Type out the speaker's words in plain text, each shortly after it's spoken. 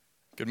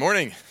Good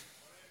morning.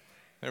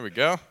 There we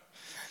go.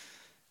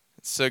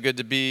 It's so good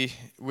to be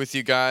with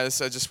you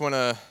guys. I just want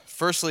to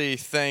firstly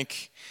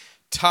thank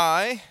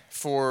Ty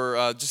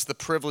for just the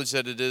privilege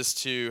that it is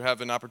to have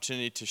an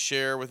opportunity to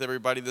share with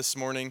everybody this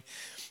morning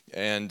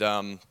and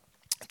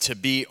to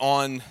be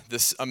on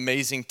this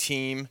amazing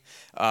team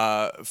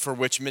for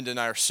which Minda and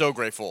I are so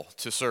grateful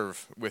to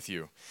serve with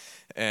you.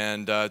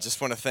 And just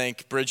want to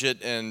thank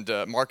Bridget and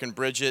Mark and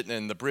Bridget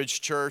and the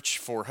Bridge Church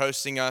for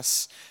hosting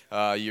us.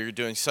 You're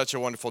doing such a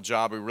wonderful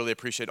job. We really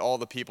appreciate all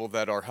the people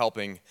that are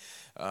helping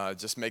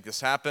just make this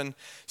happen.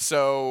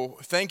 So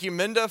thank you,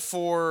 Minda,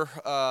 for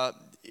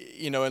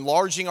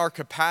enlarging our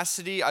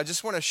capacity. I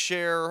just want to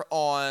share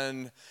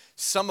on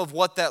some of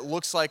what that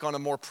looks like on a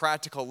more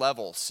practical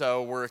level.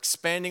 So we're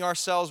expanding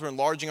ourselves, we're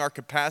enlarging our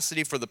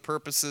capacity for the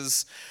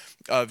purposes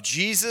of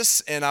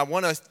Jesus, and I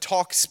want to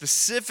talk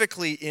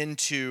specifically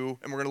into,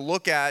 and we're going to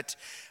look at,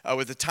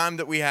 with the time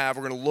that we have,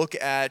 we're going to look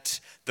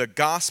at the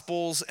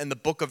Gospels and the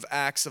book of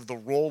Acts of the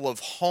role of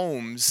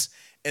homes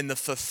in the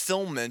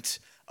fulfillment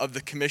of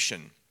the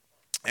commission.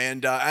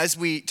 And as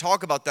we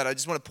talk about that, I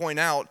just want to point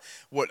out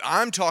what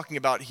I'm talking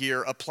about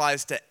here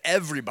applies to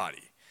everybody.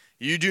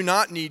 You do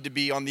not need to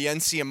be on the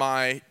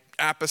NCMI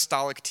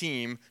apostolic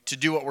team to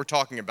do what we're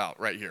talking about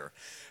right here.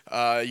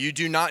 You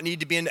do not need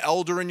to be an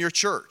elder in your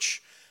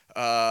church.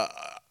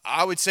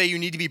 I would say you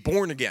need to be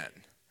born again,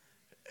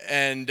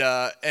 and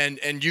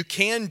you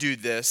can do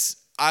this.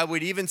 I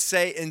would even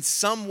say in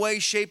some way,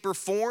 shape, or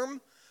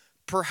form,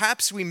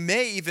 perhaps we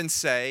may even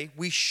say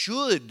we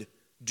should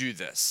do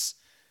this,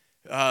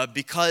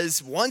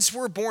 because once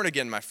we're born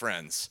again, my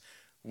friends,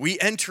 we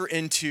enter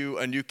into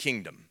a new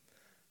kingdom.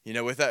 You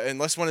know,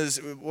 unless one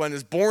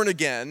is born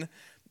again,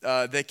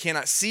 they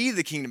cannot see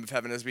the kingdom of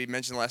heaven, as we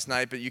mentioned last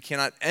night. But you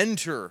cannot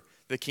enter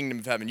the kingdom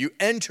of heaven. You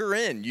enter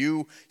in,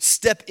 you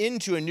step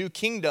into a new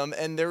kingdom,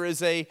 and there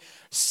is a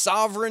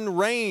sovereign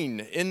reign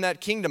in that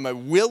kingdom, a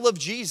will of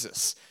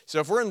Jesus. So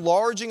if we're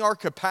enlarging our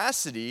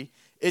capacity,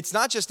 it's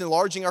not just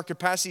enlarging our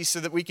capacity so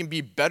that we can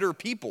be better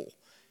people.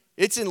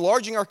 It's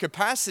enlarging our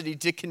capacity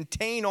to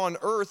contain on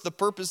earth the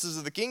purposes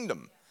of the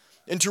kingdom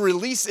and to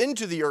release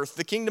into the earth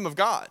the kingdom of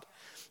God.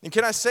 And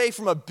can I say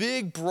from a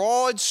big,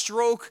 broad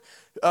stroke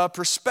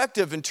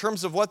perspective in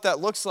terms of what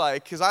that looks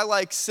like, because I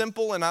like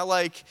simple and I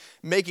like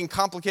making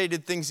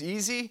complicated things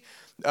easy.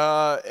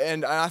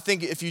 And I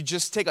think if you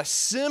just take a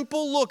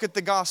simple look at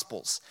the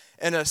Gospels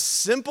and a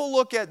simple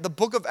look at the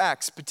book of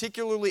Acts,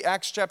 particularly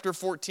Acts chapter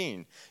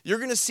 14, you're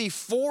going to see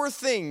four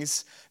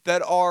things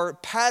that are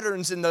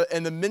patterns in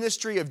the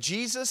ministry of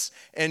Jesus,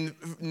 and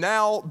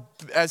now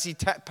as he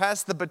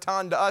passed the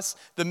baton to us,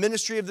 the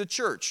ministry of the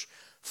church.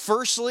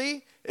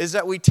 Firstly, is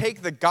that we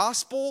take the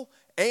gospel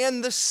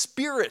and the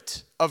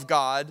Spirit of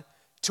God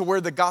to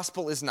where the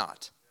gospel is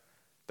not.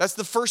 That's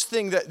the first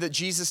thing that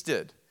Jesus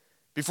did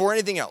before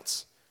anything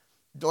else.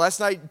 Last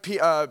night,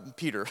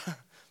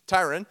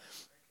 Tyron,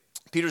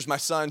 Peter's my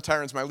son,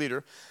 Tyron's my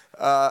leader.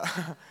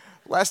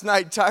 Last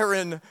night,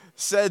 Tyron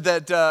said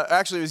that,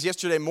 actually it was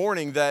yesterday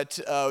morning, that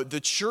the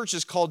church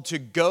is called to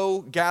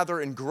go, gather,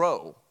 and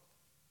grow.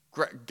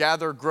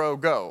 Gather, grow,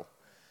 go.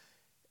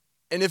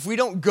 And if we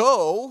don't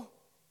go,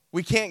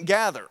 we can't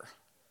gather.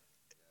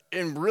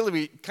 And really,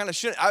 we kind of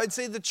shouldn't. I would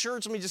say the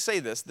church, let me just say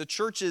this, the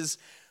church is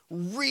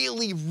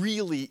really,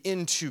 really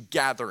into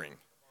gathering.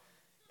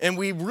 And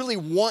we really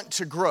want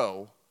to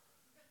grow.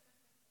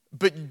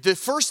 But the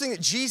first thing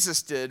that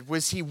Jesus did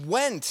was he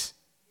went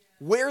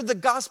where the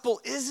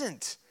gospel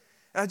isn't.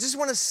 And I just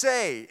want to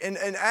say and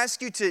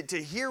ask you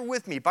to hear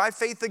with me by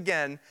faith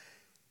again,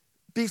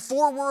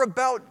 before we're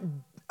about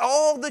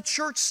all the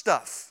church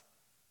stuff,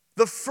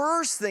 the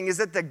first thing is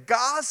that the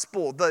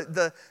gospel,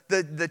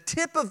 the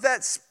tip of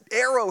that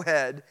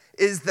arrowhead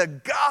is the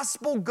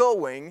gospel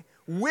going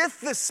with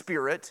the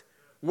Spirit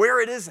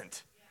where it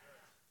isn't.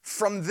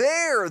 From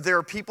there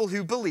are people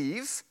who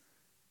believe,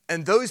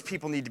 and those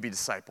people need to be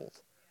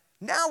discipled.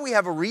 Now we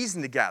have a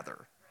reason to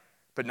gather,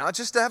 but not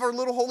just to have our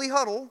little holy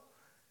huddle.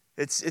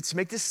 It's to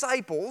make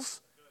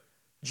disciples.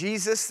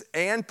 Jesus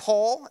and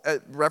Paul,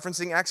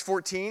 referencing Acts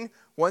 14,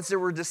 once there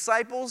were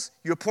disciples,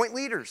 you appoint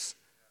leaders.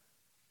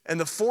 And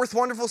the fourth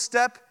wonderful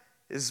step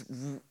is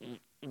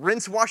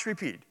rinse, wash,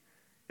 repeat.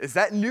 Is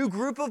that new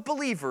group of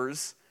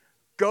believers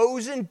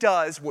goes and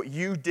does what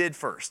you did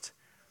first.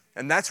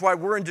 And that's why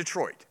we're in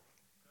Detroit.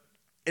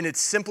 In its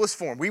simplest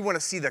form, we want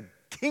to see the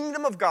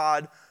kingdom of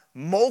God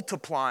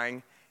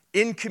multiplying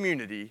in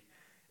community.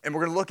 And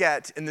we're going to look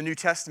at, in the New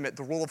Testament,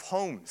 the role of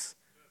homes.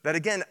 That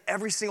again,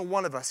 every single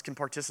one of us can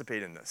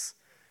participate in this.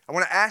 I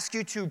want to ask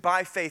you to,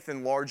 by faith,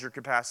 enlarge your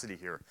capacity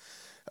here.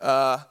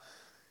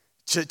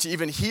 To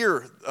even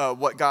hear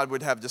what God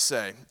would have to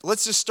say.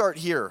 Let's just start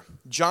here.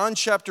 John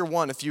chapter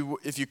 1, if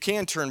you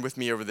can turn with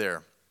me over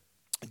there.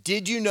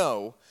 Did you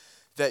know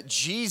that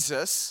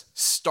Jesus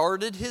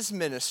started his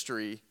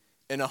ministry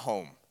in a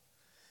home?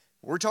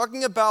 We're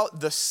talking about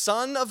the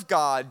Son of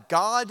God,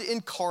 God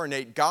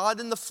incarnate,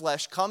 God in the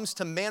flesh, comes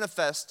to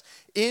manifest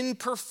in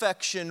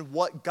perfection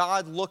what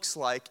God looks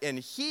like, and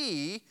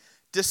he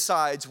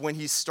decides when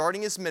he's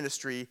starting his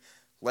ministry,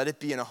 let it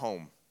be in a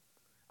home.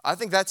 I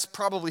think that's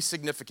probably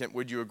significant.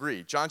 Would you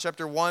agree? John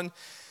chapter 1,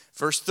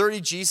 verse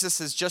 30, Jesus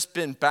has just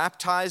been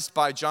baptized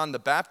by John the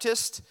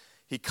Baptist.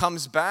 He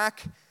comes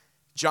back.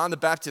 John the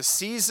Baptist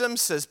sees him,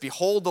 says,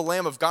 "Behold the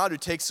Lamb of God who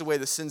takes away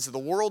the sins of the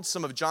world."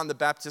 Some of John the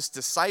Baptist's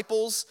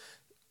disciples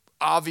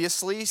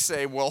obviously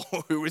say, well,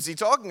 who is he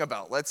talking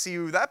about? Let's see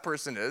who that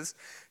person is.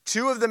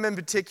 Two of them in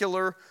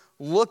particular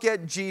look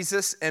at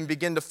Jesus and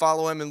begin to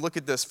follow him. And look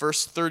at this,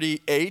 verse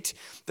 38.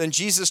 Then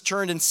Jesus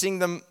turned and seeing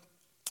them,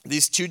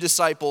 these two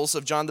disciples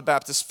of John the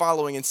Baptist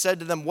following, and said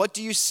to them, "What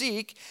do you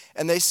seek?"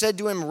 And they said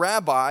to him,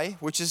 "Rabbi,"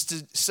 which is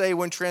to say,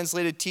 when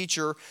translated,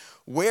 teacher,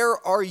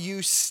 "where are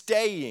you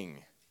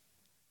staying?"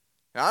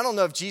 Now, I don't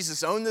know if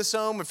Jesus owned this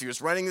home, if he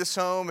was renting this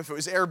home, if it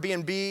was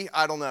Airbnb,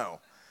 I don't know.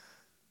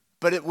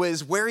 But it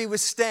was where he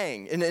was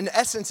staying. And in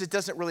essence, it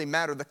doesn't really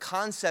matter. The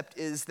concept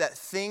is that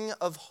thing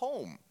of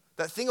home,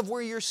 that thing of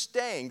where you're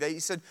staying. That he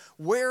said,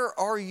 "Where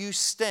are you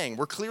staying?"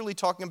 We're clearly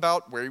talking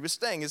about where he was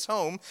staying, his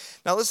home.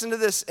 Now listen to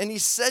this. And he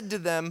said to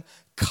them,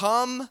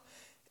 "Come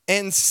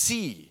and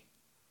see."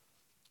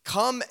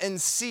 Come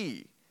and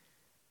see.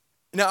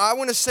 Now I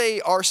want to say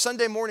our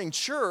Sunday morning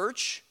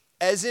church,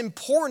 as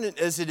important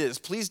as it is,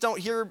 please don't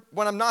hear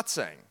what I'm not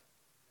saying.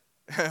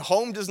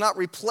 Home does not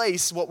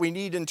replace what we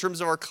need in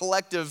terms of our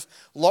collective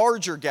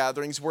larger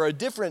gatherings where a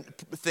different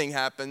thing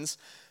happens.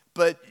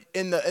 But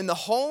in the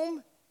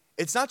home,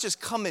 it's not just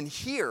come and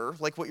hear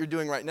like what you're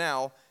doing right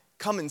now,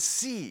 come and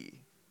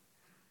see.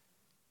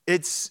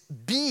 It's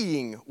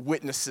being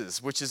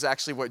witnesses, which is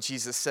actually what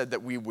Jesus said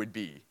that we would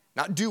be.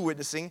 Not do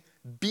witnessing,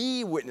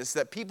 be witness,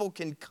 that people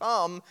can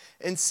come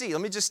and see.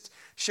 Let me just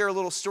share a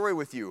little story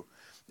with you.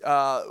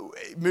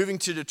 Moving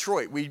to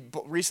Detroit, we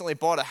recently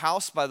bought a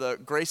house by the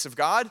grace of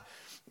God,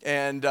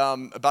 and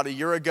about a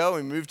year ago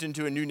we moved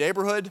into a new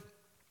neighborhood.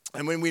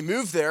 And when we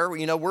moved there,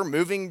 we're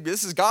moving.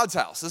 This is God's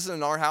house. This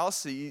isn't our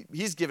house.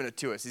 He's given it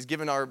to us. He's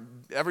given our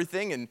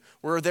everything, and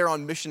we're there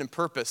on mission and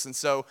purpose. And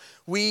so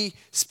we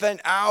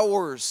spent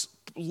hours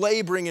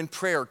laboring in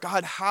prayer.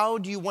 God, how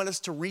do you want us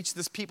to reach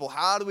this people?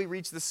 How do we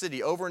reach the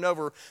city? Over and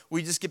over,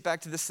 we just get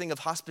back to this thing of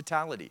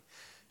hospitality.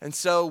 And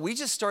so we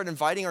just started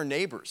inviting our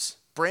neighbors,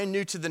 brand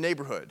new to the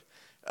neighborhood.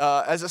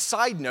 As a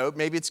side note,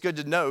 maybe it's good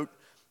to note,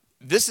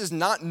 this is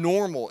not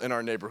normal in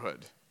our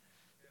neighborhood.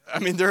 I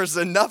mean, there's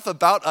enough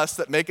about us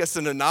that make us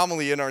an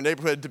anomaly in our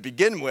neighborhood to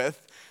begin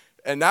with,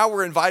 and now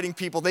we're inviting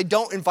people. You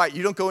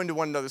don't go into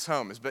one another's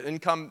homes, but in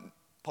come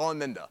Paul and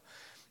Minda.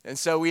 And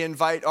so we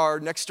invite our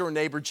next door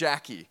neighbor,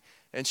 Jackie,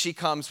 and she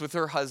comes with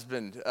her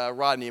husband,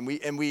 Rodney,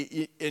 and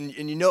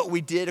you know what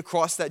we did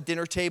across that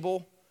dinner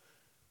table?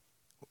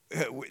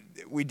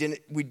 We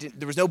didn't.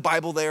 There was no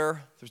Bible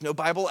there. There's no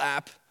Bible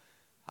app.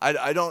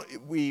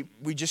 We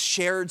just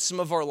shared some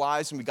of our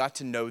lives and we got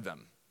to know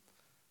them.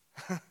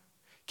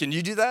 Can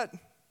you do that?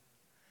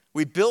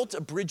 We built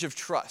a bridge of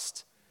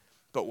trust.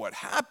 But what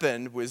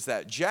happened was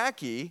that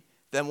Jackie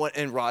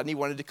and Rodney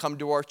wanted to come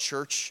to our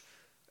church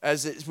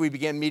as we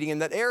began meeting in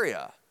that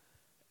area.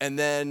 And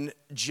then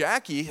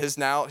Jackie she's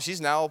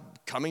now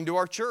coming to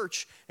our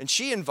church, and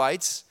she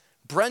invites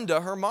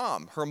Brenda, her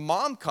mom. Her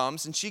mom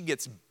comes and she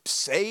gets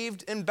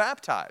saved and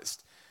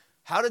baptized.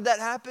 How did that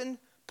happen?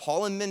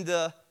 Paul and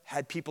Minda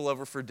had people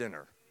over for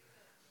dinner.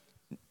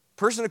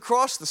 Person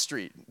across the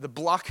street, the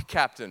block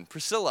captain,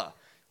 Priscilla,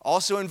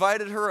 also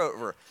invited her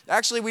over.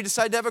 Actually, we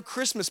decided to have a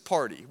Christmas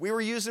party. We were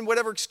using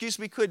whatever excuse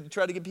we could to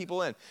try to get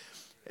people in.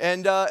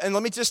 And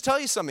let me just tell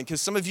you something,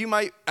 because some of you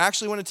might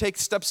actually want to take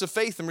steps of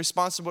faith in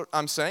response to what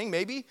I'm saying,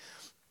 maybe.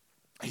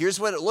 Here's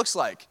what it looks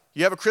like.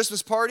 You have a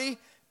Christmas party,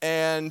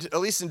 and at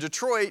least in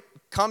Detroit,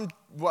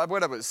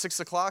 whatever, 6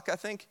 o'clock, I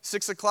think.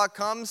 6 o'clock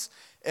comes,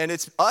 and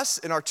it's us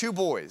and our two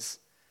boys.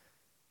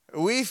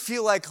 We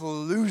feel like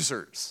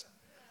losers.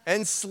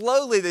 And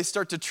slowly they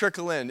start to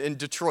trickle in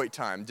Detroit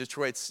time.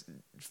 Detroit's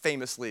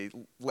famously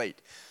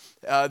late.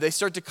 They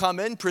start to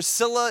come in.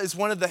 Priscilla is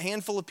one of the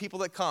handful of people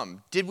that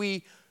come. Did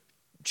we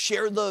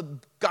share the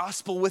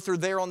gospel with her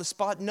there on the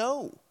spot?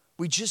 No.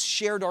 We just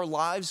shared our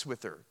lives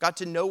with her, got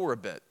to know her a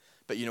bit.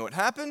 But you know what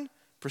happened?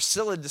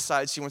 Priscilla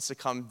decides she wants to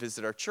come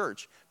visit our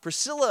church.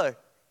 Priscilla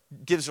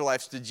gives her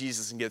life to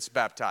Jesus and gets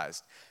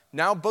baptized.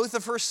 Now both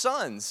of her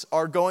sons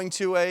are going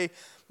to a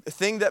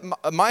thing that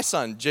my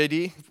son,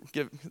 JD,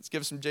 let's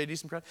give JD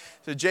some credit.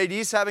 So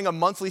JD's having a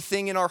monthly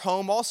thing in our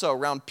home also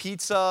around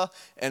pizza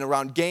and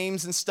around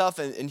games and stuff.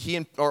 And he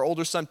and our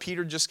older son,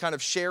 Peter, just kind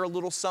of share a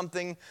little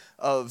something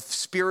of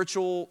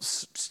spiritual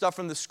stuff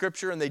from the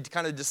scripture, and they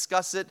kind of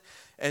discuss it.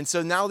 And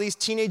so now these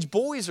teenage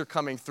boys are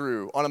coming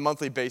through on a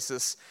monthly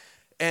basis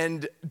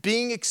and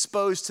being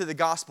exposed to the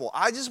gospel.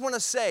 I just want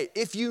to say,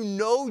 if you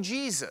know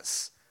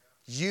Jesus,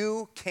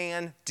 you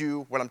can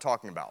do what I'm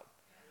talking about.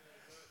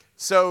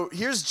 So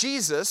here's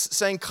Jesus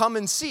saying, "Come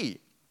and see."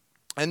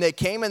 And they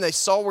came and they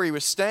saw where he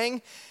was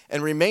staying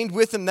and remained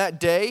with him that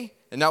day.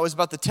 And that was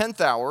about the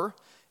 10th hour.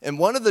 And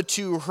one of the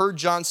two who heard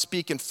John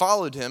speak and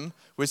followed him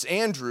was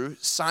Andrew,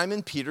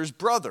 Simon Peter's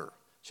brother.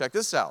 Check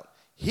this out.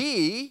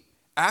 He,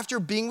 after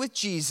being with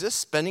Jesus,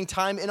 spending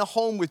time in a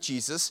home with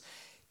Jesus,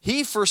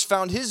 He first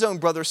found his own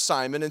brother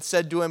Simon and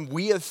said to him,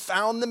 "We have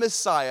found the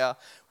Messiah,"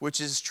 which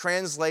is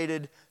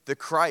translated the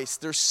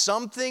Christ. There's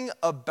something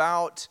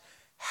about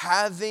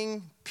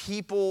having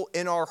people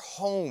in our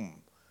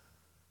home.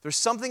 There's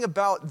something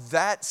about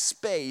that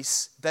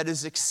space that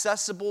is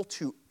accessible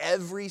to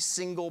every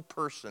single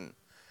person.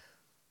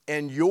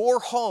 And your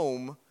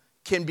home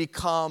can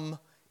become,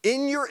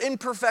 in your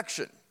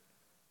imperfection,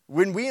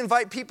 when we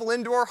invite people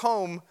into our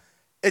home,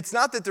 it's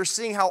not that they're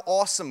seeing how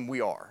awesome we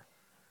are.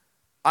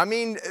 I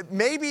mean,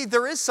 maybe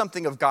there is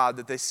something of God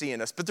that they see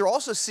in us, but they're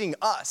also seeing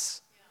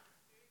us.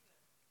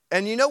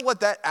 And you know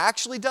what that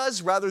actually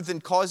does? Rather than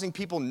causing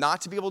people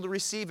not to be able to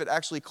receive, it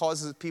actually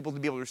causes people to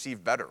be able to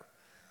receive better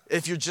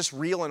if you're just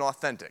real and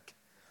authentic.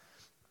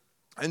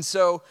 And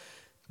so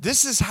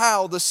this is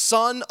how the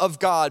Son of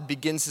God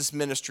begins his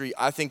ministry.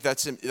 I think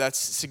that's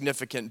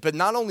significant. But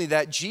not only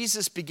that,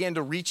 Jesus began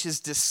to reach his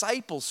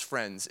disciples'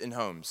 friends in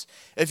homes.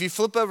 If you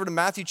flip over to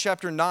Matthew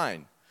chapter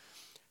 9,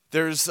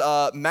 there's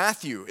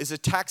Matthew is a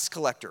tax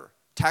collector.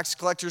 Tax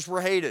collectors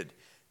were hated.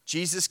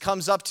 Jesus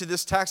comes up to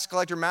this tax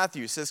collector,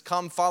 Matthew, says,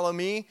 "Come, follow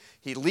me."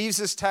 He leaves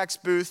his tax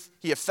booth.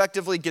 He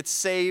effectively gets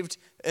saved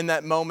in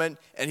that moment,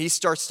 and he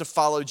starts to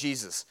follow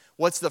Jesus.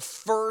 What's the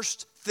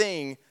first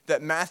thing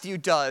that Matthew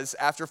does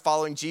after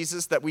following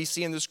Jesus that we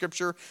see in the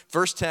scripture?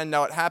 Verse 10,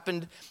 "Now it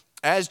happened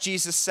as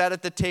Jesus sat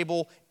at the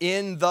table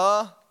in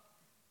the,"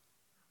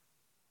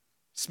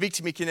 speak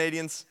to me,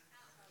 Canadians,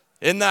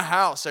 in the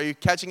house. Are you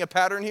catching a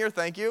pattern here?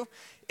 Thank you.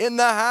 In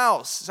the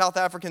house. South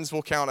Africans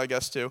will count, I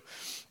guess, too.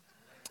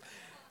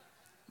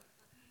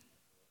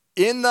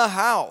 "In the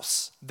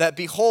house, that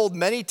behold,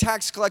 many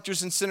tax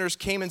collectors and sinners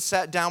came and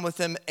sat down with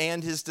him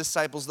and his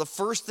disciples." The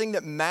first thing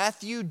that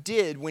Matthew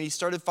did when he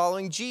started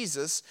following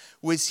Jesus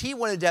was he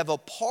wanted to have a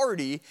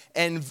party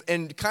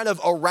and kind of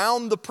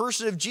around the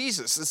person of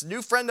Jesus, this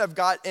new friend I've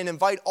got, and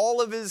invite all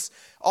of his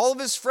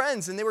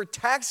friends. And they were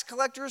tax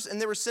collectors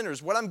and they were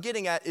sinners. What I'm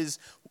getting at is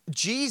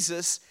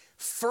Jesus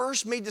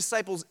first made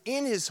disciples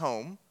in his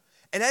home.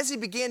 And as he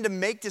began to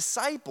make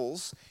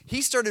disciples,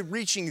 he started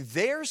reaching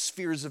their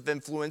spheres of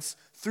influence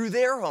through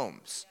their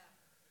homes.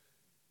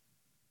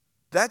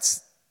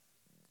 That's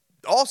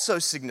also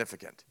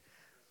significant.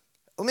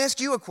 Let me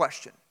ask you a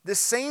question. This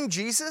same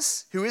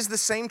Jesus, who is the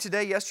same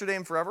today, yesterday,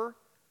 and forever,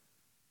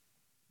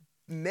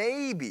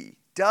 maybe,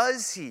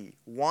 does he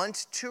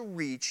want to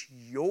reach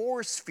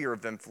your sphere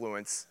of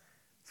influence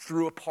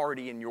through a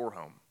party in your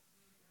home?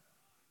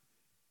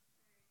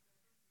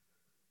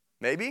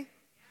 Maybe?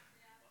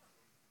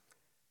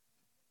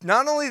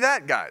 Not only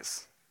that,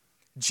 guys,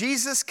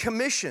 Jesus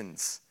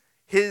commissions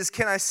his,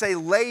 can I say,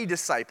 lay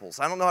disciples,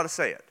 I don't know how to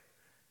say it,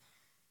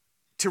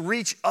 to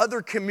reach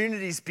other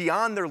communities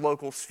beyond their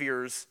local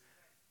spheres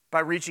by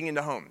reaching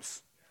into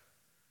homes.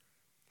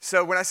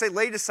 So when I say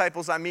lay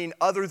disciples, I mean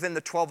other than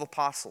the 12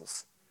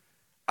 apostles.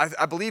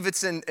 I believe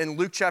it's in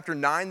Luke chapter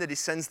 9 that he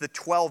sends the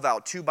 12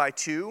 out 2 by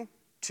 2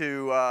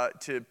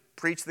 to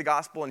preach the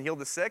gospel and heal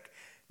the sick.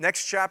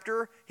 Next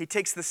chapter, he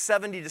takes the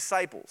 70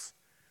 disciples,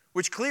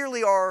 which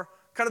clearly are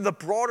kind of the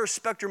broader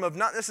spectrum of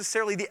not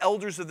necessarily the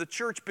elders of the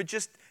church, but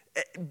just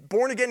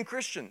born-again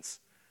Christians.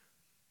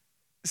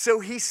 So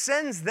he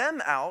sends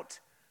them out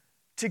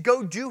to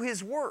go do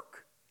his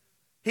work.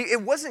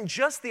 It wasn't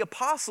just the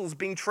apostles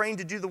being trained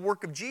to do the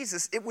work of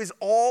Jesus, it was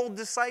all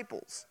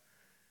disciples,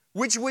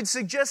 which would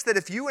suggest that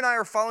if you and I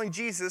are following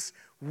Jesus,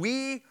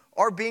 we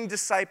are being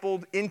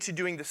discipled into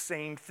doing the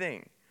same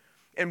thing.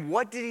 And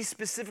what did he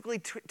specifically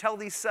tell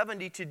these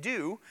 70 to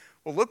do?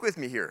 Well, look with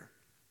me here.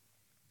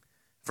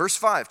 Verse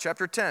 5,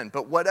 chapter 10.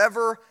 "But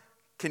whatever,"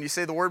 can you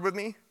say the word with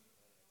me?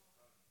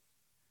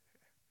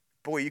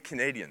 Boy, you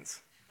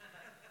Canadians.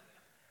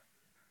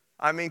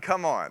 I mean,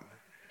 come on.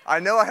 I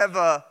know I have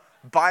a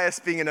bias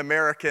being an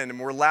American and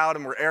we're loud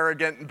and we're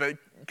arrogant, but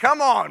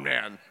come on,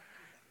 man.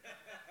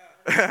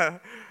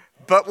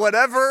 "But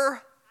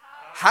whatever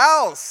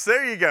house,"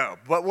 there you go.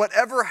 "But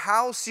whatever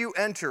house you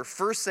enter,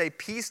 first say,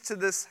 'Peace to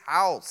this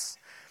house.'"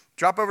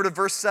 Drop over to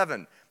verse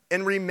 7.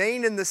 "And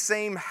remain in the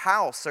same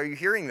house." Are you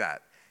hearing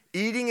that?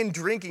 "Eating and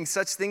drinking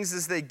such things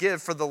as they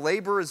give, for the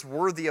laborer is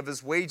worthy of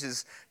his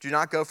wages. Do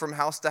not go from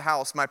house to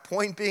house." My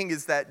point being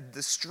is that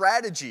the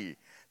strategy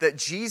that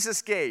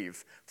Jesus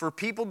gave for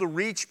people to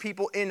reach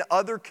people in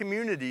other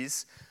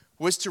communities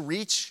was to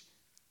reach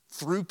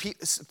through,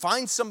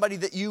 find somebody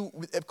that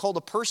you have called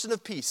a person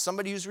of peace,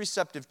 somebody who's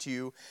receptive to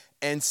you,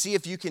 and see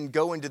if you can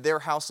go into their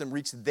house and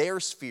reach their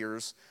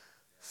spheres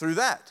through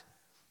that.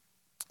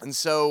 And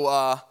so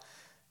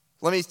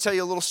let me tell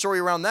you a little story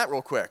around that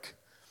real quick.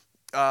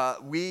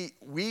 We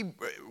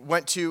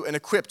went to an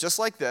Equip just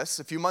like this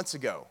a few months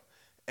ago,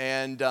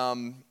 and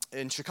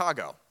in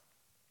Chicago.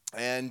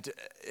 And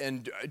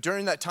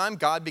during that time,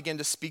 God began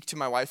to speak to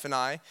my wife and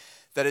I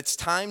that it's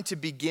time to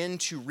begin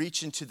to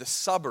reach into the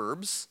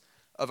suburbs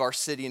of our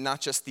city and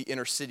not just the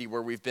inner city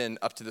where we've been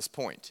up to this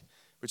point,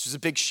 which is a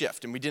big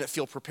shift, and we didn't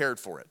feel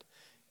prepared for it.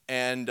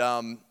 And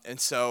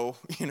so,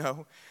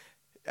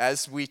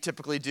 as we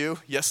typically do,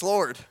 yes,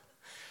 Lord.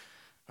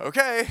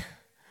 Okay,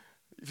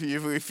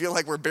 we feel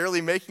like we're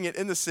barely making it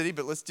in the city,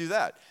 but let's do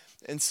that.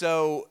 And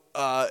so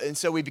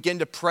we begin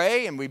to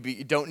pray, and we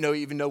don't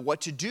even know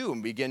what to do,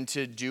 and begin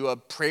to do a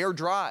prayer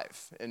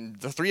drive. And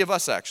the three of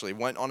us actually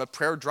went on a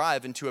prayer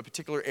drive into a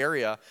particular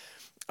area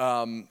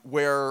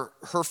where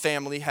her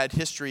family had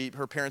history.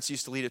 Her parents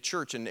used to lead a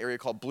church in an area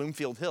called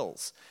Bloomfield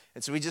Hills.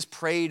 And so we just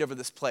prayed over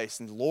this place,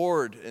 and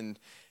Lord, and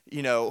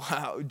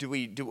how do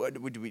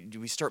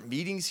we start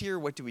meetings here?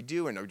 What do we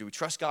do? And or do we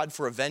trust God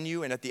for a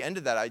venue? And at the end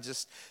of that, I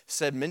just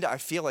said, Minda, I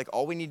feel like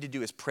all we need to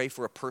do is pray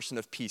for a person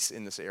of peace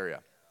in this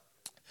area.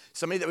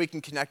 Somebody that we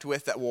can connect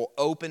with, that will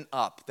open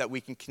up, that we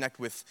can connect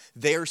with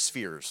their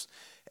spheres.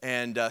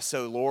 And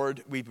so,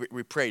 Lord, we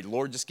prayed,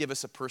 Lord, just give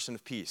us a person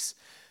of peace.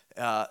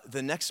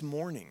 The next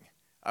morning,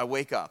 I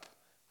wake up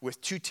with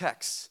two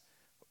texts.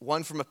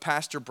 One from a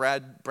pastor,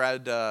 Brad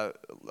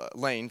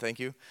Lane, thank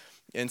you,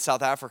 in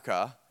South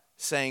Africa,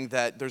 saying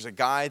that there's a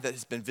guy that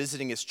has been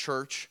visiting his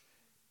church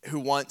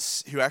who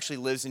actually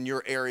lives in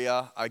your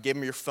area. I gave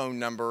him your phone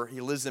number.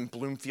 He lives in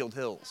Bloomfield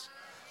Hills.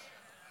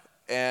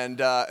 And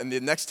the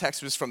next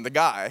text was from the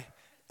guy,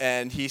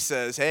 and he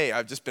says, hey,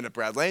 I've just been at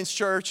Brad Lane's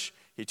church.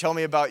 He told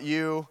me about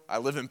you. I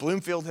live in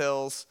Bloomfield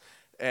Hills,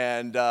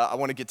 and I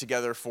want to get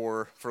together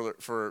for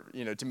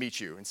to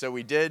meet you. And so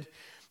we did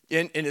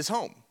in his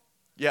home.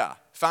 Yeah,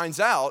 finds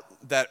out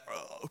that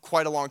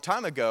quite a long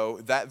time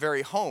ago, that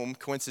very home,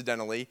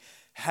 coincidentally,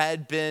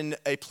 had been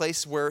a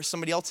place where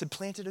somebody else had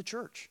planted a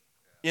church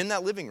in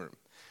that living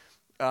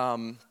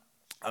room.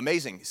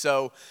 Amazing.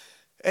 So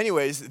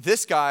anyways,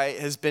 this guy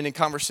has been in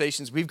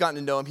conversations. We've gotten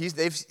to know him.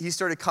 He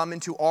started coming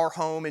to our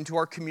home, into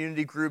our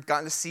community group,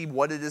 gotten to see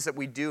what it is that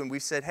we do. And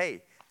we've said,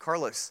 hey,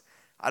 Carlos,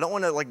 I don't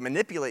want to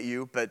manipulate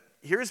you, but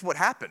here's what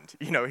happened.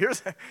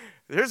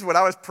 Here's what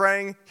I was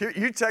praying. Here,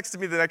 you texted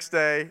me the next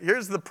day.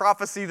 Here's the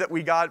prophecy that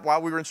we got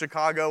while we were in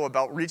Chicago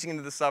about reaching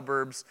into the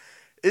suburbs.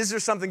 Is there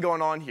something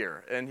going on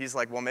here? And he's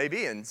like, well,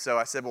 maybe. And so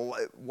I said, well,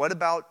 what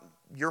about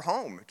your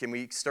home? Can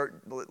we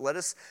let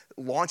us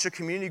launch a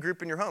community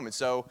group in your home? And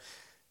so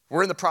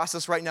we're in the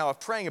process right now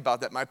of praying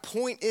about that. My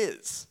point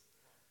is,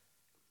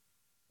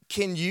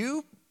 can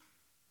you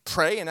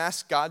pray and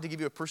ask God to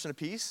give you a person of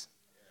peace?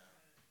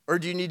 Or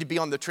do you need to be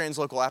on the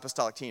translocal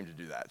apostolic team to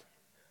do that?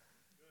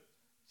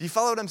 Do you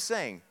follow what I'm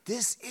saying?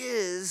 This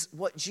is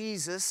what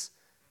Jesus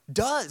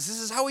does. This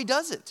is how he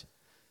does it.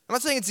 I'm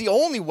not saying it's the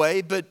only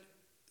way, but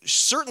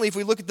certainly if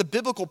we look at the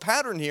biblical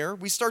pattern here,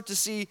 we start to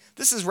see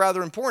this is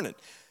rather important.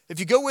 If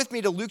you go with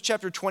me to Luke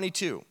chapter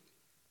 22,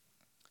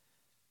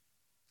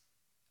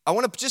 I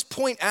want to just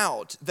point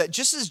out that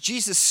just as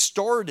Jesus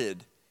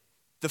started,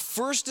 the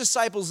first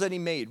disciples that he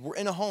made were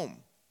in a home.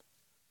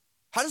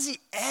 How does he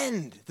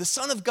end, the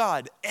Son of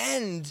God,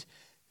 end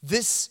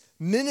this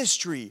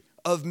ministry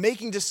of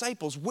making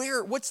disciples?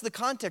 What's the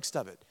context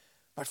of it?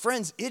 My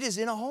friends, it is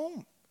in a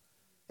home.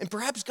 And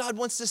perhaps God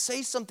wants to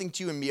say something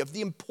to you and me of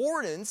the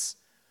importance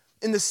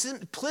in the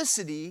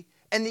simplicity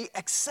and the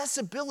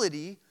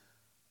accessibility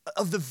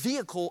of the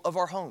vehicle of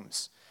our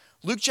homes.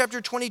 Luke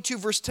chapter 22,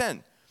 verse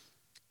 10.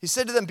 He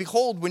said to them,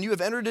 behold, when you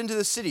have entered into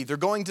the city, they're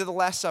going to the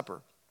Last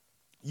Supper.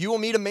 You will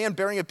meet a man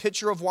bearing a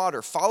pitcher of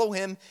water. Follow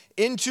him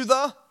into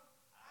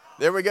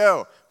there we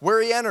go, where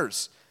he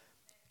enters.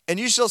 And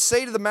you shall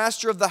say to the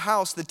master of the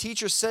house, the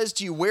teacher says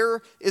to you,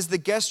 where is the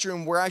guest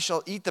room where I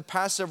shall eat the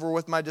Passover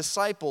with my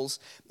disciples?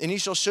 And he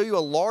shall show you a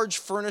large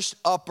furnished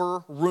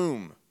upper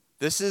room.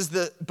 This is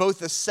both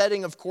the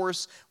setting, of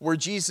course, where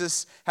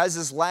Jesus has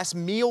his last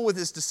meal with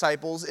his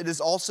disciples. It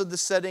is also the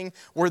setting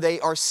where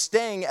they are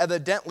staying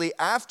evidently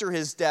after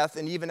his death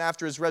and even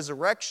after his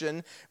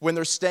resurrection, when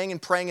they're staying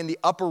and praying in the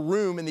upper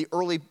room in the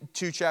early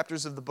 2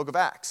 chapters of the book of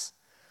Acts.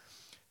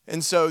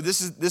 And so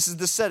this is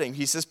the setting.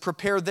 He says,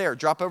 prepare there.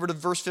 Drop over to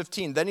verse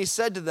 15. Then he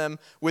said to them,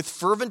 with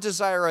fervent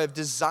desire I have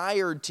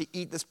desired to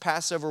eat this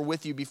Passover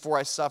with you before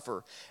I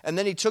suffer. And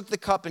then he took the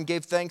cup and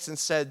gave thanks and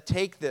said,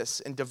 take this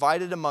and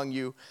divide it among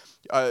you,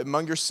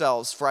 among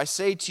yourselves. For I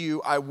say to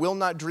you, I will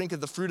not drink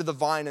of the fruit of the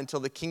vine until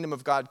the kingdom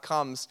of God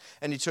comes.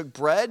 And he took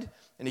bread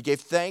and he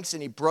gave thanks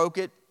and he broke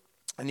it.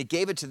 And he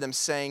gave it to them,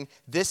 saying,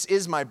 this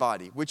is my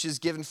body, which is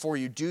given for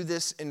you. Do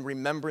this in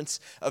remembrance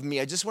of me.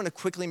 I just want to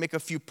quickly make a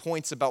few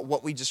points about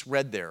what we just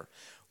read there.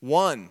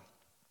 One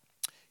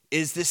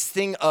is this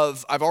thing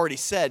of, I've already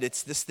said,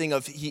 it's this thing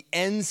of he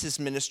ends his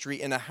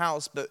ministry in a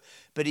house, but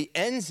he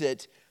ends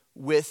it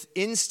with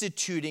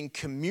instituting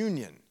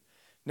communion.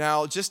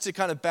 Now, just to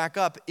kind of back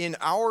up, in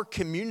our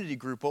community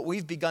group, what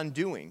we've begun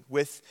doing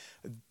with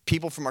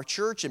people from our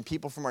church and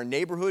people from our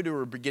neighborhood who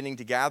are beginning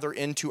to gather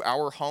into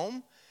our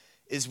home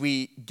is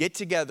we get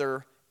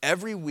together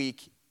every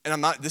week,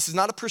 and this is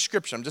not a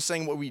prescription, I'm just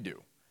saying what we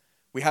do.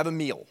 We have a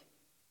meal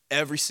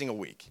every single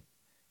week.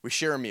 We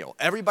share a meal.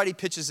 Everybody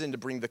pitches in to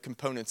bring the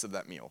components of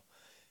that meal.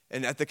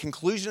 And at the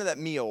conclusion of that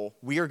meal,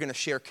 we are going to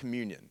share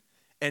communion.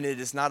 And it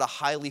is not a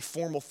highly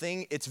formal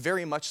thing. It's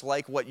very much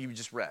like what you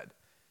just read.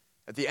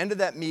 At the end of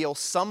that meal,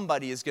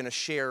 somebody is going to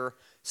share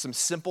some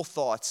simple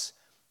thoughts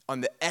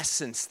on the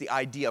essence, the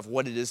idea of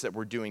what it is that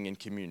we're doing in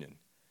communion.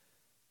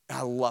 And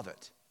I love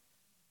it.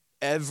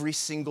 Every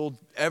single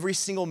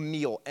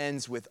meal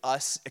ends with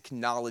us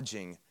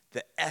acknowledging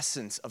the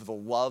essence of the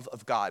love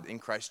of God in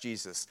Christ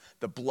Jesus,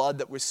 the blood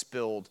that was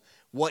spilled,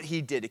 what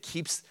he did. It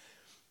keeps,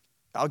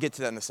 I'll get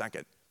to that in a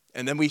second.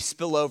 And then we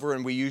spill over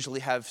and we usually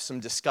have some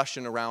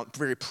discussion around,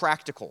 very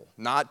practical,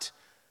 not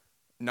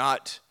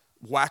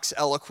wax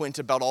eloquent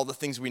about all the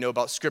things we know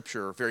about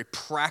Scripture, very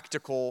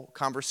practical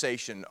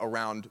conversation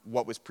around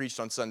what was preached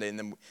on Sunday, and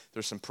then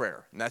there's some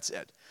prayer, and that's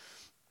it.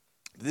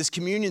 This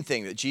communion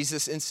thing that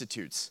Jesus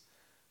institutes,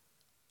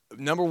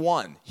 number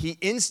one, he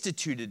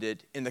instituted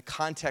it in the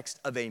context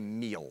of a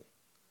meal.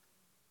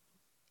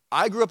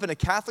 I grew up in a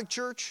Catholic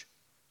church.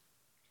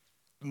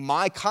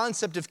 My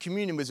concept of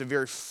communion was a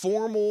very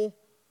formal,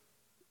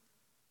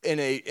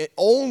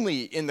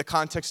 only in the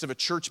context of a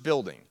church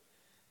building.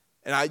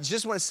 And I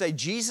just want to say,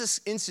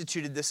 Jesus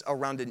instituted this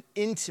around an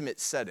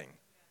intimate setting,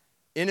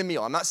 in a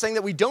meal. I'm not saying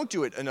that we don't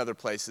do it in other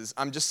places.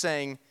 I'm just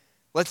saying,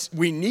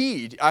 we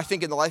need, I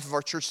think, in the life of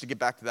our church to get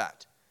back to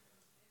that.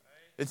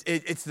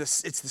 It's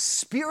the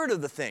spirit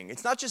of the thing.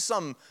 It's not just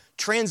some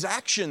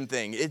transaction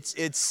thing. It's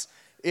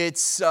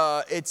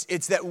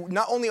that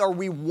not only are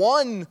we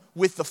one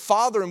with the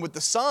Father and with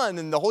the Son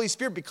and the Holy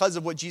Spirit because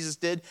of what Jesus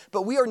did,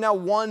 but we are now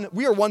one.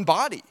 We are one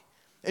body,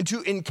 and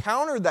to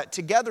encounter that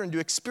together and to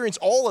experience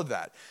all of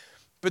that.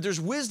 But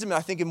there's wisdom, I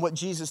think, in what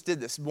Jesus did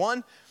this.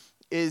 One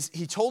is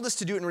he told us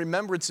to do it in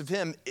remembrance of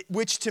him,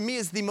 which to me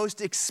is the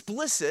most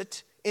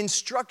explicit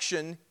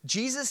instruction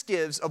Jesus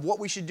gives of what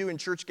we should do in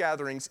church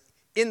gatherings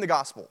in the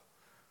gospel.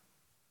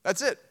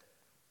 That's it.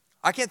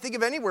 I can't think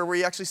of anywhere where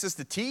he actually says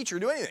to teach or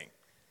do anything.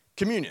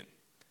 Communion.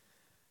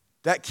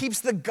 That keeps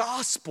the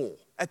gospel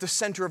at the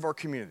center of our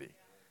community.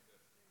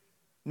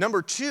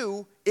 Number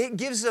two, it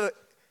gives a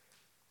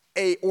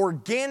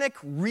organic,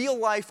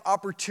 real-life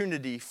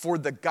opportunity for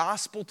the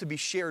gospel to be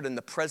shared in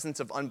the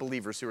presence of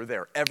unbelievers who are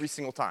there every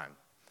single time.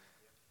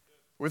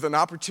 With an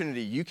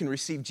opportunity, you can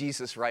receive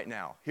Jesus right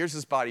now. Here's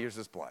his body, here's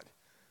his blood.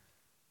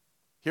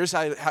 Here's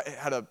how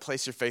to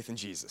place your faith in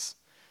Jesus.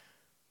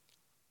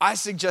 I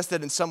suggest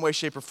that in some way,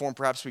 shape, or form,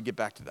 perhaps we get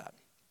back to that.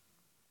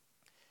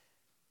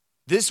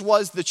 This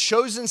was the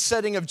chosen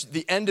setting of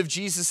the end of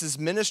Jesus'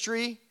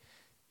 ministry.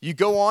 You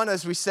go on,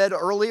 as we said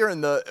earlier, in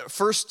the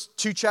first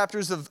 2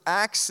 chapters of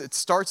Acts, it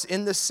starts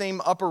in the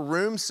same upper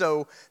room.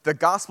 So the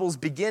Gospels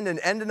begin and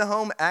end in a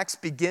home. Acts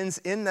begins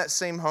in that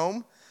same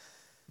home.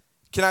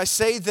 Can I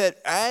say that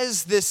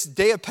as this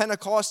day of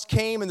Pentecost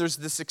came and there's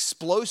this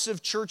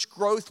explosive church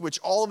growth, which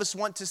all of us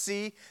want to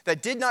see,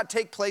 that did not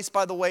take place,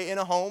 by the way, in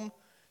a home.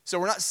 So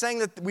we're not saying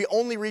that we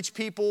only reach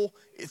people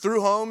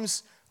through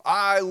homes.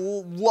 I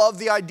love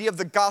the idea of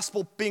the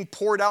gospel being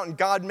poured out and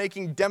God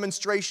making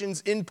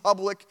demonstrations in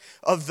public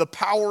of the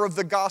power of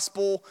the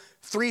gospel.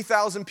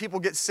 3,000 people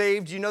get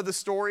saved. You know the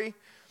story.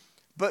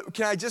 But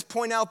can I just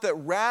point out that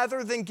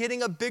rather than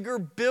getting a bigger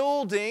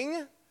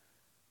building,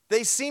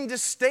 they seemed to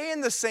stay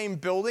in the same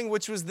building,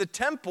 which was the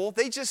temple.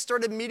 They just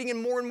started meeting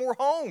in more and more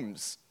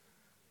homes.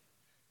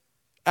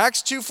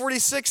 Acts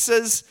 2:46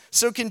 says,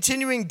 so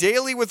continuing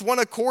daily with one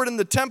accord in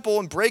the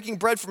temple and breaking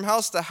bread from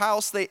house to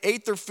house, they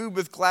ate their food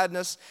with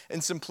gladness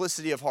and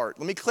simplicity of heart.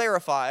 Let me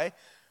clarify,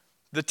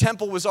 the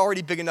temple was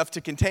already big enough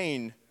to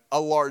contain a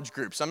large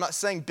group. So I'm not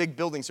saying big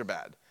buildings are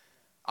bad.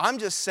 I'm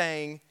just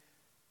saying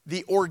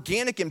the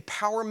organic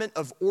empowerment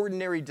of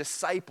ordinary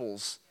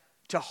disciples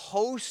to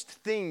host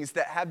things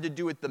that have to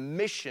do with the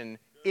mission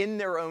in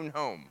their own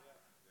home.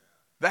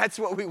 That's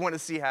what we want to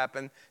see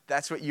happen.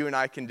 That's what you and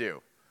I can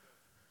do.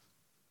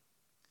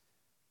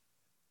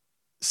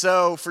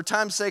 So for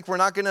time's sake, we're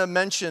not going to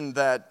mention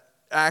that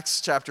Acts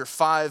chapter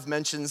 5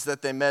 mentions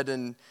that they met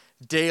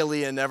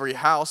daily in every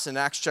house, and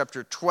Acts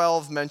chapter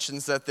 12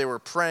 mentions that they were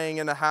praying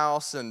in a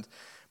house.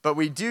 But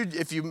we do,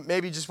 if you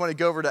maybe just want to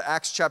go over to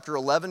Acts chapter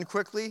 11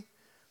 quickly,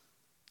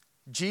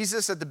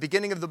 Jesus at the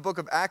beginning of the book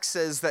of Acts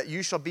says that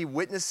you shall be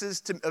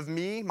witnesses of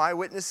me, my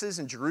witnesses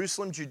in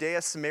Jerusalem, Judea,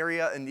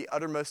 Samaria, and the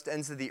uttermost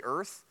ends of the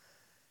earth.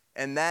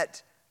 And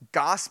that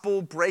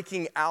gospel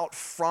breaking out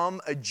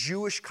from a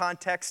Jewish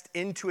context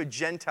into a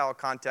Gentile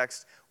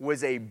context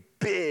was a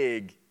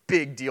big,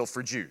 big deal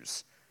for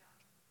Jews.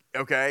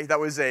 Okay? That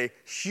was a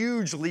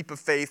huge leap of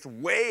faith,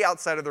 way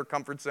outside of their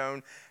comfort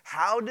zone.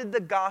 How did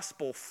the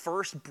gospel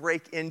first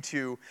break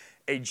into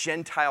a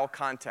Gentile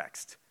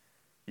context?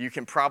 You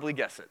can probably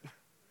guess it.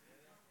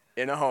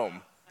 In a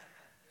home.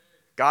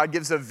 God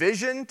gives a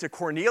vision to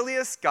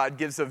Cornelius. God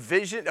gives a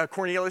vision,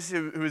 Cornelius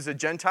who is a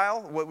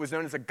Gentile, what was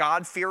known as a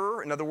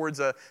God-fearer. In other words,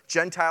 a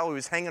Gentile who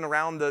was hanging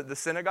around the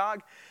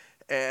synagogue.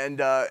 And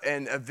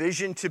a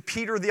vision to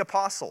Peter the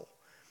apostle.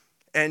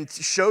 And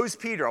shows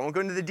Peter, I won't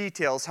go into the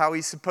details, how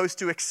he's supposed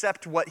to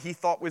accept what he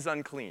thought was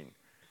unclean.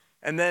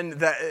 And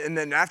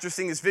then after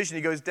seeing this vision,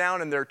 he goes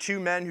down and there are 2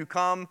 men who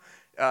come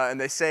and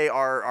they say,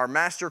 our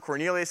master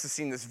Cornelius has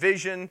seen this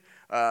vision.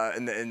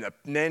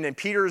 And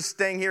Peter's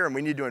staying here, and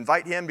we need to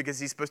invite him because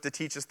he's supposed to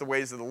teach us the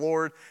ways of the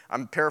Lord.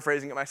 I'm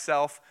paraphrasing it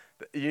myself.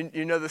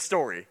 You know the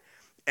story.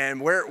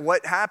 And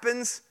what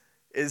happens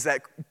is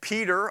that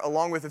Peter,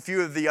 along with a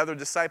few of the other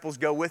disciples,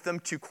 go with them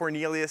to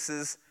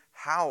Cornelius'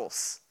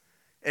 house.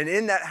 And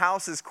in that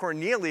house is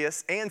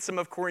Cornelius and some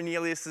of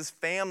Cornelius'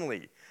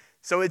 family.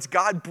 So it's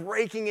God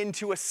breaking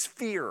into a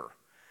sphere.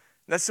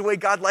 That's the way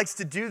God likes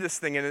to do this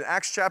thing. And in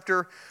Acts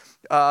chapter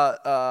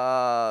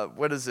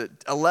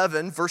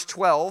 11, verse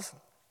 12,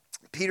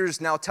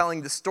 Peter's now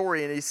telling the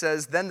story, and he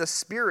says, "Then the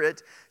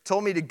Spirit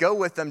told me to go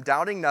with them,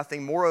 doubting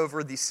nothing.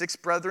 Moreover, these 6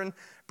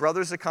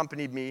 brothers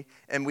accompanied me,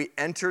 and we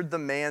entered the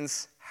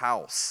man's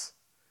house."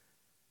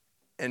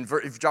 And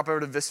if you drop over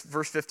to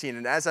verse 15,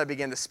 "And as I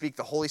began to speak,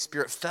 the Holy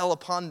Spirit fell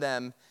upon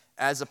them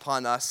as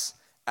upon us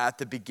at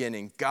the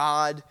beginning."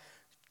 God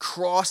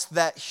crossed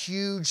that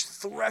huge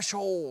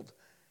threshold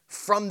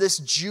from this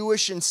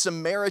Jewish and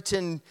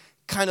Samaritan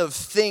kind of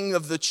thing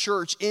of the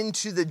church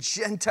into the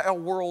Gentile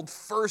world,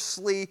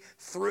 firstly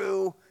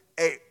through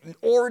an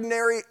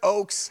ordinary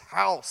Oaks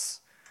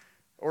house.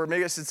 Or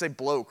maybe I should say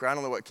bloke, or I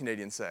don't know what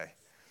Canadians say.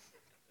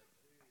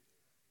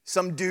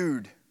 Some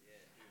dude.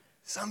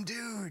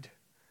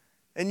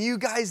 And you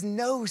guys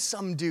know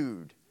some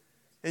dude.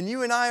 And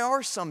you and I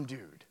are some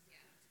dude.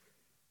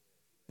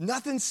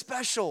 Nothing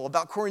special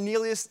about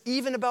Cornelius,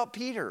 even about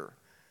Peter.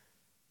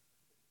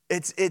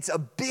 It's a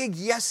big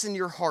yes in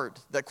your heart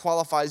that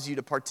qualifies you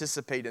to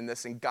participate in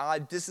this. And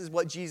God, this is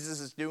what Jesus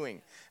is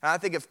doing. And I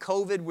think if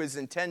COVID was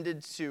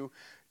intended to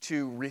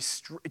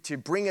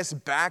bring us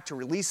back, to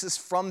release us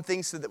from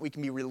things so that we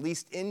can be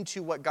released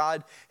into what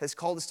God has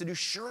called us to do,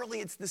 surely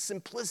it's the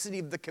simplicity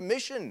of the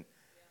commission.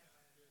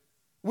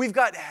 We've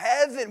got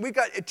heaven, we've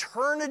got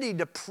eternity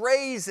to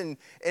praise and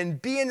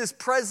be in His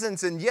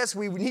presence. And yes,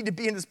 we need to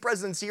be in His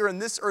presence here on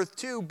this earth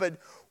too, but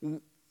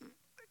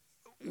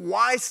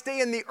why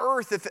stay in the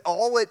earth if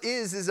all it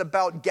is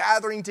about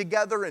gathering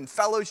together and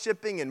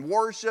fellowshipping and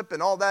worship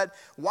and all that?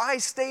 Why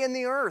stay in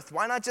the earth?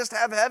 Why not just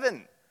have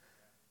heaven?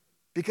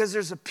 Because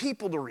there's a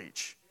people to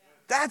reach.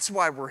 That's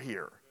why we're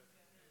here.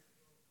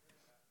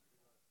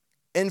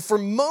 And for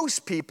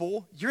most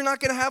people, you're not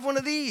going to have one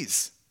of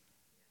these.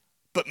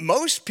 But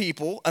most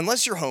people,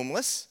 unless you're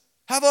homeless,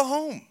 have a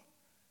home.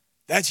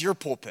 That's your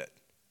pulpit.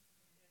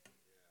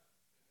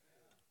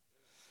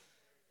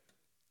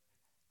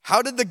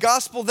 How did the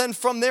gospel then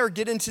from there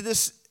get into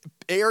this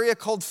area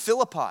called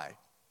Philippi?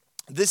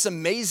 This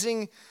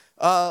amazing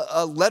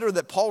letter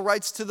that Paul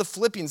writes to the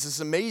Philippians,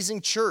 this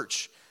amazing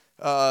church.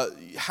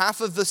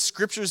 Half of the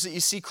scriptures that you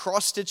see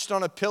cross-stitched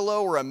on a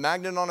pillow or a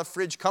magnet on a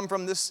fridge come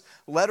from this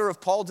letter of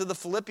Paul to the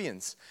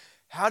Philippians.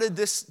 How did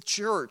this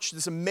church,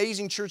 this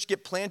amazing church,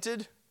 get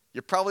planted?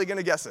 You're probably going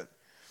to guess it.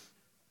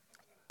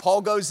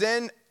 Paul goes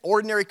in,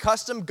 ordinary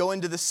custom, go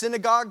into the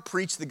synagogue,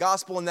 preach the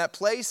gospel in that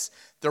place.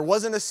 There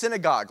wasn't a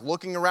synagogue.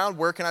 Looking around,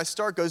 where can I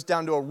start? Goes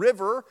down to a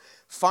river,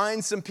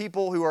 finds some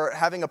people who are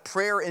having a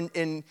prayer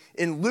in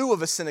lieu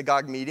of a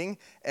synagogue meeting.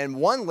 And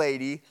one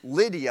lady,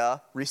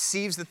 Lydia,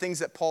 receives the things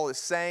that Paul is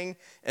saying.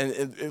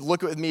 And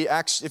look with me,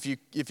 Acts, if you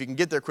can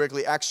get there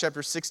quickly, Acts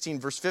chapter 16,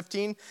 verse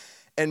 15.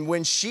 "And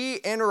when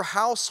she and her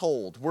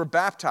household were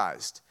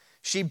baptized,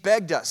 she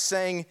begged us,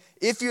 saying,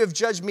 'If you have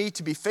judged me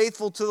to be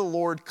faithful to the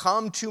Lord,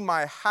 come to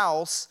my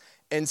house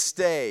and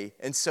stay.'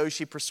 And so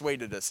she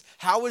persuaded us."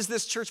 How was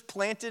this church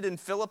planted in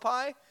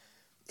Philippi?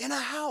 In a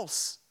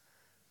house.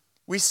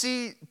 We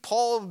see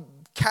Paul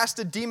cast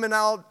a demon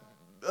out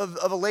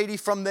of a lady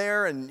from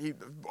there, and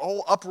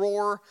whole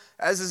uproar,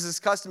 as is his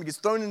custom. He gets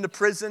thrown into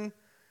prison.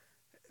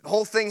 The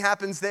whole thing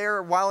happens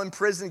there. While in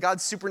prison, God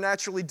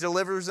supernaturally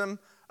delivers him.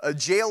 A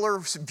jailer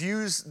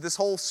views this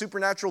whole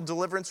supernatural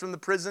deliverance from the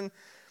prison.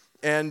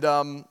 And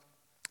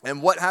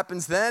what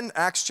happens then?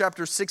 Acts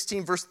chapter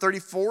 16, verse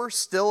 34,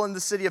 still in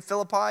the city of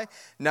Philippi.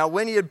 "Now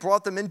when he had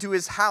brought them into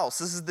his house,"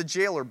 this is the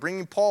jailer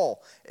bringing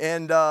Paul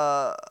and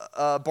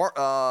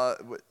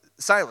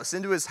Silas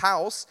into his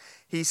house,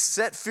 "he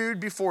set food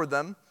before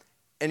them,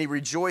 and he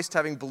rejoiced,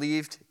 having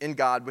believed in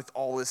God with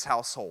all his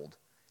household."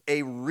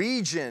 A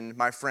region,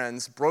 my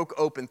friends, broke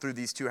open through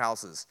these two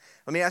houses.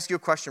 Let me ask you a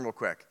question real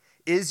quick.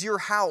 Is your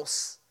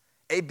house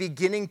a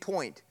beginning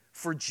point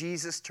for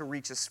Jesus to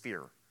reach a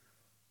sphere?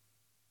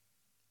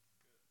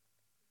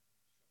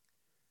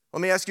 Let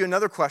me ask you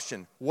another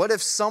question. What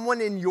if someone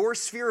in your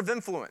sphere of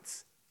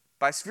influence,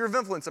 by sphere of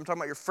influence, I'm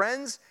talking about your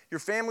friends, your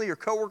family, your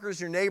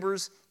coworkers, your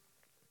neighbors,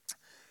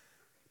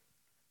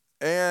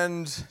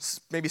 and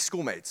maybe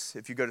schoolmates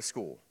if you go to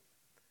school.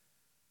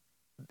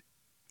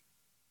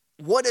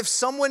 What if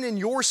someone in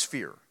your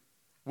sphere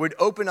would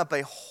open up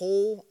a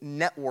whole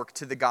network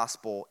to the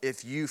gospel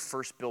if you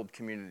first build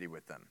community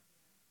with them?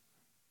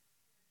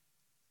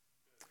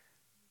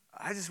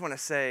 I just want to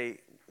say,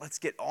 let's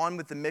get on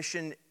with the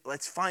mission.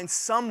 Let's find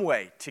some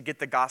way to get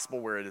the gospel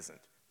where it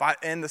isn't,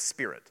 and the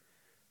Spirit.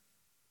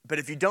 But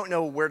if you don't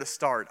know where to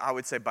start, I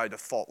would say by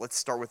default, let's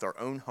start with our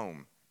own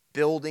home,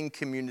 building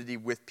community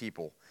with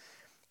people.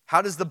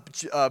 How does the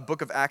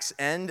book of Acts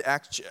end?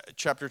 Acts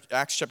chapter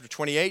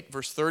 28,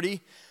 verse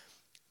 30.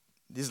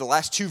 These are the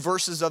last two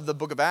verses of the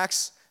book of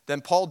Acts.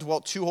 "Then Paul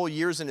dwelt 2 whole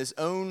years in his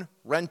own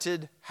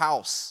rented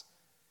house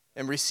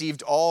and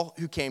received all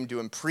who came to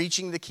him,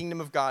 preaching the kingdom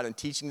of God and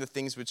teaching the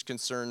things which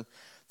concern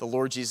the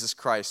Lord Jesus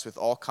Christ with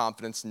all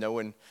confidence, no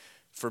one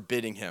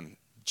forbidding him."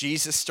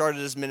 Jesus started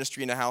his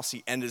ministry in a house.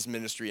 He ended his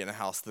ministry in a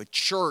house. The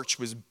church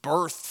was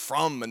birthed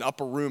from an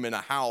upper room in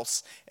a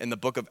house, and the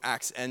book of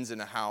Acts ends in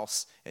a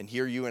house. And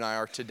here you and I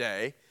are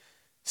today,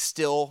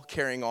 still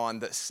carrying on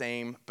the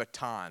same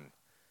baton.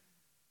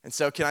 And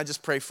so can I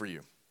just pray for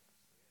you?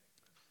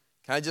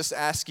 Can I just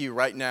ask you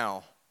right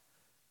now?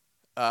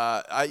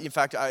 I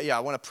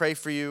want to pray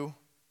for you.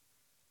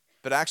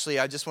 But actually,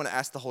 I just want to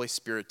ask the Holy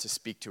Spirit to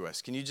speak to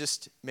us. Can you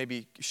just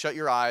maybe shut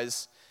your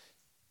eyes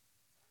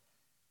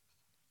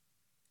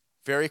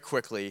very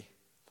quickly?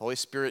 The Holy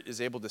Spirit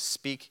is able to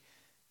speak.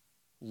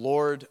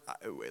 Lord,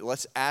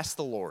 let's ask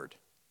the Lord,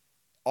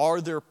 are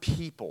there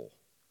people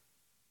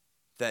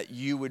that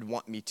you would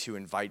want me to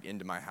invite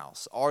into my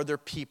house? Are there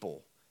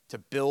people to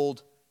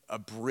build a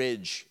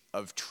bridge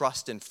of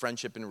trust and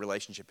friendship and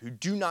relationship who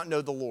do not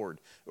know the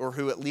Lord, or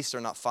who at least are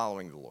not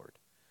following the Lord,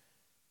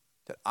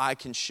 that I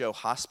can show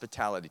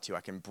hospitality to?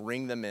 I can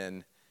bring them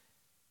in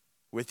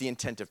with the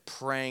intent of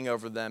praying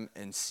over them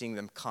and seeing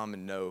them come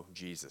and know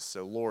Jesus.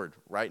 So Lord,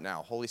 right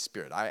now, Holy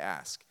Spirit, I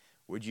ask,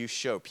 would you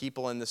show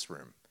people in this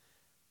room,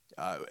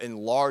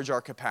 enlarge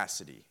our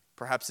capacity?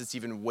 Perhaps it's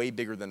even way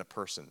bigger than a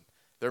person.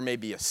 There may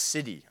be a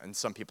city in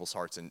some people's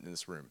hearts in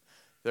this room.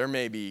 There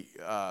may be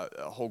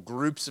whole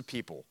groups of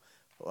people.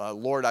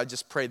 Lord, I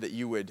just pray that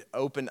you would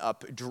open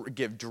up,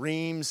 give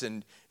dreams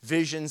and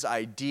visions,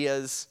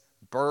 ideas,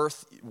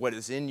 birth what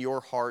is in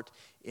your heart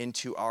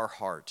into our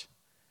heart.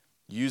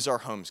 Use our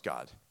homes,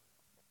 God.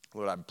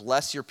 Lord, I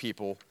bless your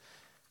people.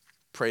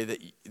 Pray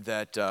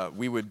that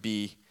we would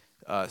be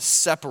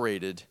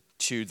separated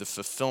to the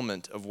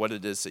fulfillment of what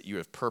it is that you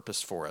have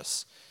purposed for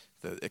us,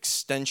 the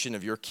extension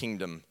of your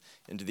kingdom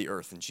into the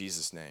earth. In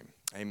Jesus' name,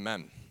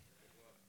 amen.